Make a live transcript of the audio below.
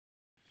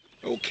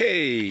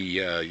Okay,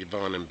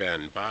 Yvonne and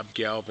Ben, Bob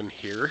Galvin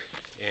here,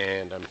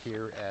 and I'm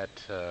here at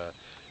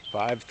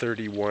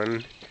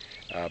 531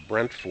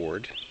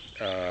 Brentford.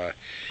 Uh,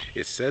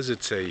 it says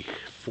it's a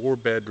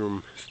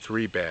 4-bedroom,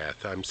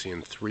 3-bath. I'm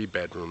seeing 3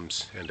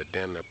 bedrooms and a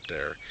den up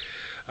there.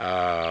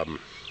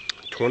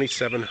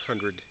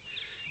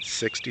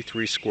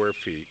 2,763 square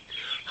feet,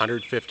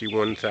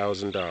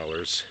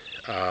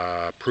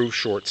 $151,000. Approved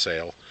short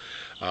sale.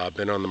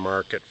 Been on the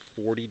market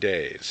 40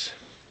 days.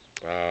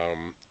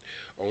 Um,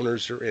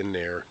 Owners are in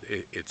there.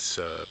 It's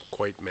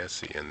quite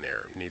messy in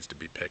there. It needs to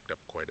be picked up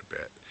quite a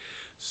bit.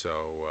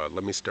 So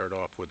let me start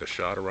off with a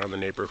shot around the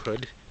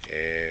neighborhood,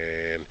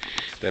 and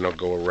then I'll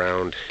go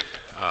around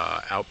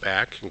out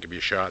back and give you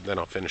a shot, and then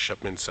I'll finish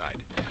up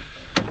inside.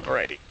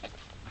 Alrighty.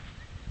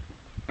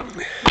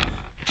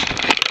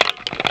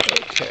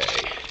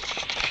 Okay.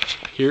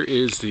 Here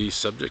is the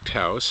subject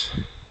house.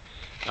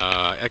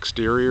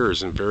 Exterior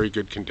is in very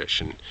good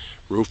condition.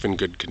 Roof in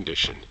good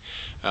condition.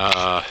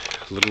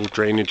 Little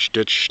drainage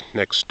ditch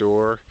next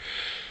door.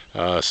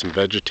 Some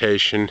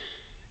vegetation.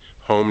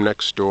 Home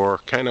next door,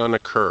 kind of on a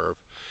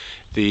curve.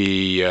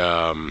 The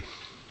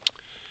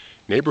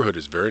neighborhood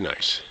is very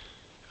nice.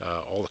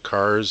 All the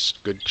cars,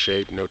 good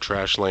shape, no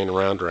trash laying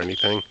around or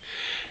anything.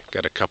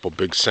 Got a couple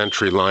big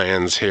Century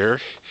Lions here.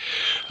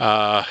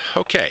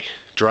 Okay,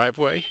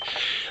 driveway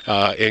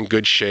in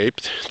good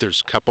shape.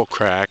 There's a couple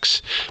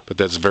cracks, but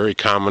that's very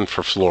common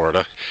for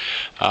Florida.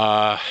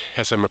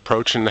 As I'm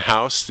approaching the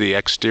house, the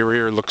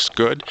exterior looks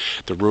good.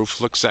 The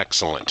roof looks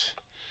excellent.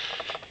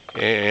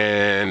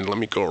 And let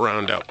me go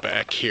around out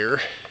back here.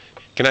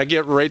 Can I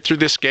get right through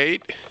this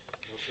gate?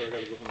 No, sir, I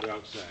gotta go from the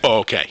outside. Oh,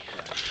 okay.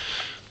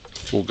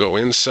 We'll go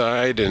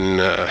inside and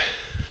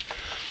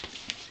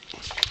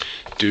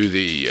do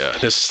the,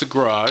 this is the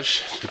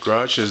garage. The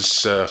garage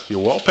is,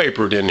 you're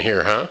wallpapered in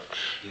here, huh?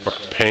 Yes, or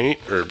sir. paint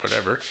or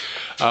whatever.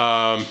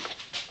 A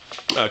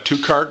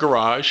 2-car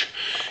garage.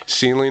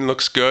 Ceiling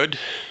looks good.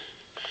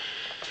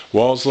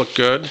 Walls look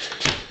good.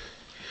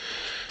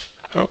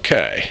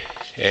 Okay.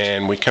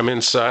 And we come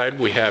inside.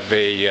 We have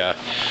a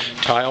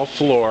tile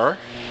floor.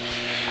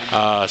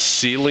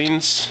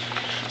 Ceiling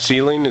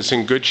is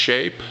in good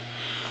shape.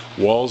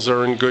 Walls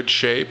are in good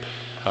shape.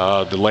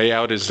 The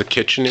layout is the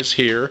kitchen is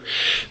here.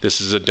 This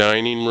is a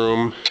dining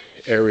room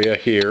area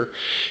here.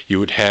 You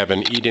would have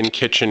an eat-in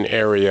kitchen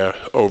area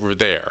over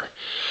there.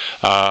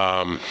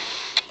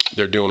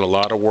 They're doing a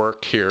lot of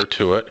work here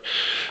to it.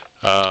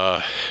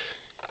 Let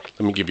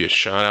me give you a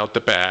shot out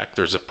the back.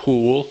 There's a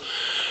pool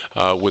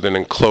with an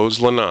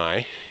enclosed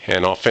lanai,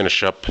 and I'll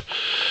finish up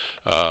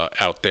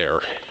out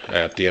there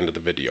at the end of the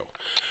video.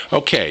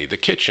 Okay, the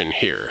kitchen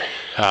here.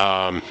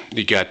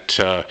 You got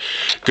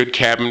good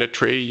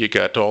cabinetry. You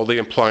got all the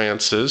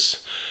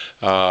appliances.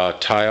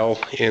 Tile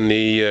in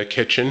the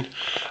kitchen.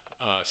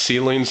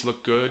 Ceilings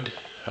look good.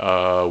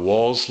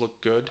 Walls look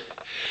good.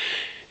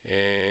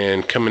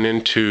 And coming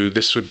into,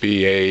 this would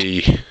be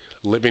a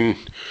living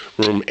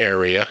room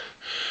area.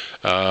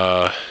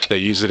 They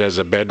use it as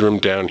a bedroom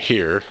down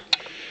here,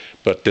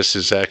 but this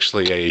is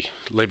actually a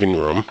living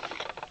room.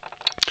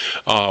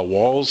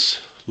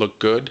 Walls look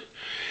good.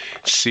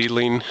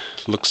 Ceiling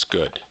looks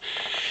good.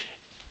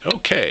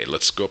 Okay,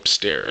 let's go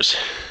upstairs.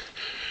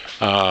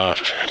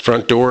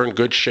 Front door in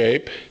good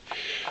shape.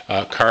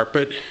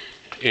 Carpet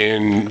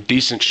in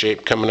decent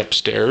shape coming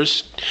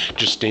upstairs.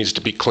 Just needs to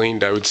be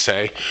cleaned, I would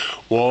say.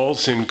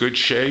 Walls in good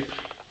shape.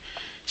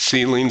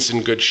 Ceilings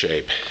in good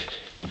shape.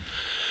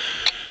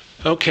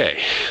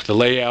 Okay, the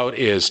layout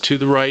is to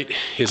the right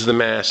is the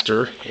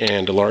master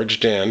and a large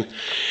den,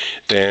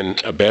 then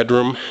a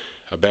bedroom,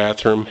 a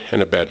bathroom,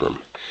 and a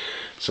bedroom.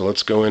 So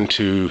let's go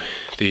into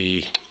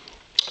the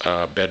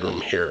bedroom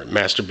here,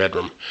 master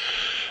bedroom.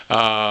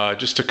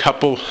 Just a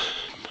couple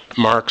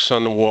marks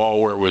on the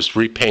wall where it was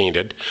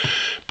repainted,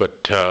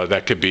 but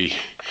that could be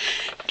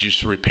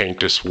just repaint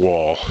this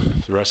wall.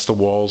 The rest of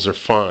the walls are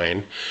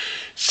fine.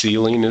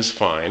 Ceiling is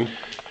fine.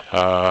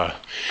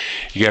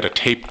 You got a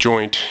tape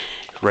joint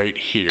right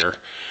here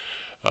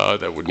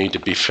that would need to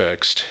be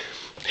fixed.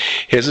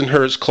 His and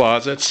hers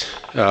closets.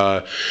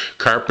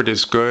 Carpet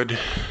is good.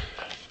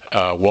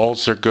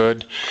 Walls are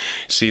good.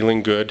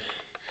 Ceiling good.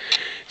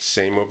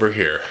 Same over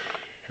here.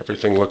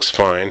 Everything looks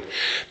fine.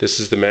 This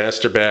is the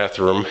master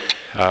bathroom.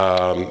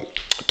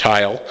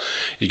 Tile.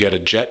 You got a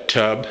jet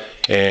tub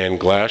and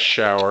glass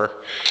shower.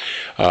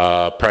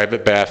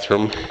 Private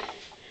bathroom.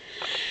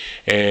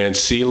 And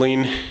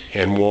ceiling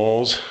and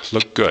walls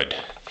look good.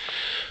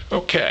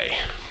 Okay.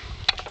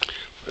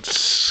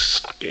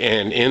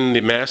 And in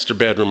the master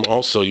bedroom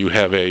also you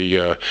have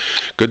a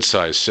good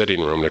sized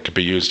sitting room that could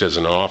be used as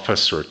an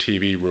office or a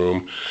TV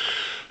room,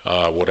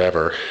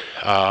 whatever.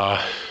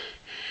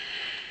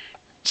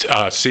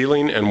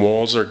 Ceiling and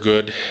walls are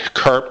good.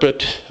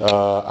 Carpet,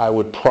 I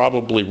would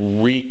probably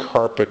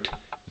re-carpet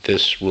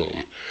this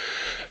room.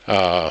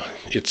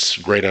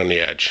 It's right on the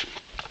edge.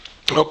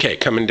 Okay,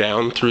 coming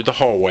down through the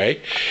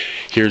hallway,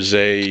 here's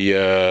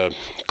a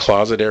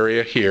closet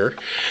area here.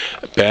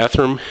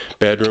 Bathroom,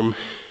 bedroom,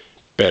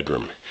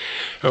 bedroom.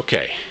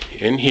 Okay,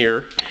 in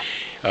here,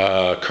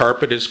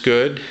 carpet is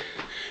good.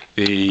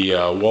 The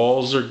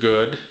walls are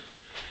good,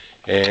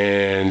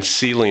 and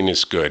ceiling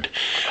is good.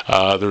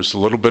 There's a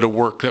little bit of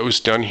work that was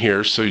done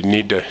here, so you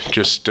need to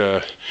just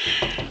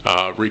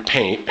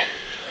repaint,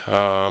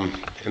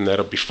 and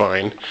that'll be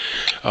fine.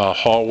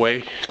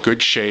 Hallway,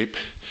 good shape.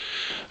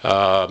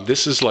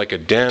 This is like a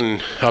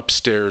den,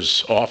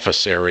 upstairs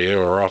office area,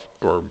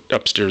 or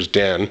upstairs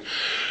den.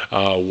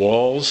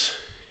 Walls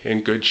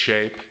in good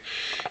shape.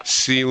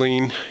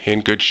 Ceiling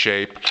in good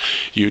shape.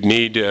 You'd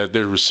need,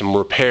 there was some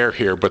repair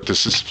here, but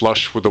this is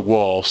flush with the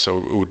wall, so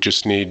it would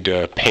just need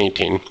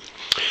painting.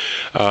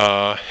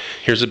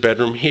 Here's a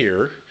bedroom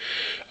here.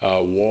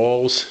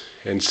 Walls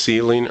and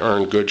ceiling are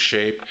in good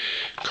shape.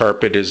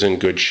 Carpet is in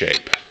good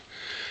shape.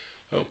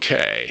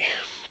 Okay.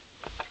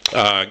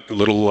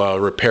 Little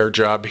repair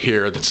job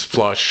here that's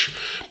flush,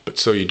 but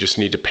so you just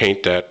need to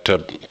paint that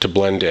to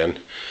blend in.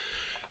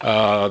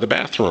 The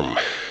bathroom.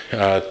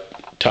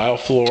 Tile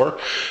floor,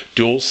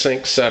 dual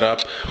sink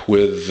setup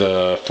with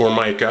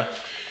Formica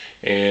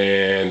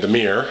and the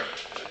mirror,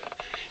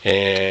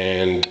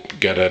 and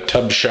got a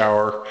tub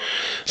shower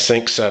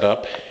sink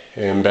setup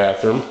and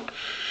bathroom.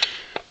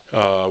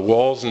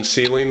 Walls and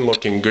ceiling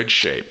look in good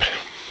shape.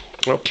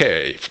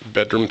 Okay,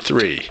 bedroom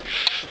 3.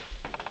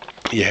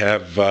 You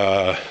have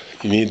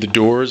you need the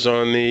doors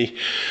on the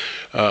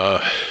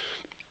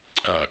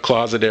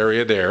closet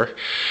area there.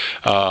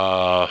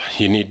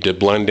 You need to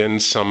blend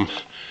in some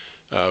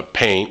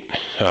paint.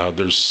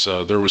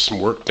 There was some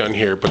work done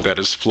here, but that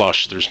is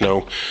flush. There's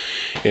no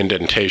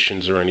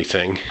indentations or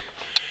anything.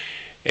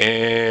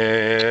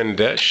 And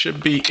that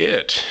should be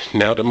it.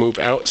 Now to move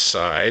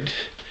outside.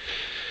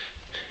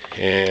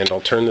 And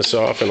I'll turn this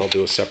off and I'll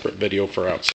do a separate video for outside.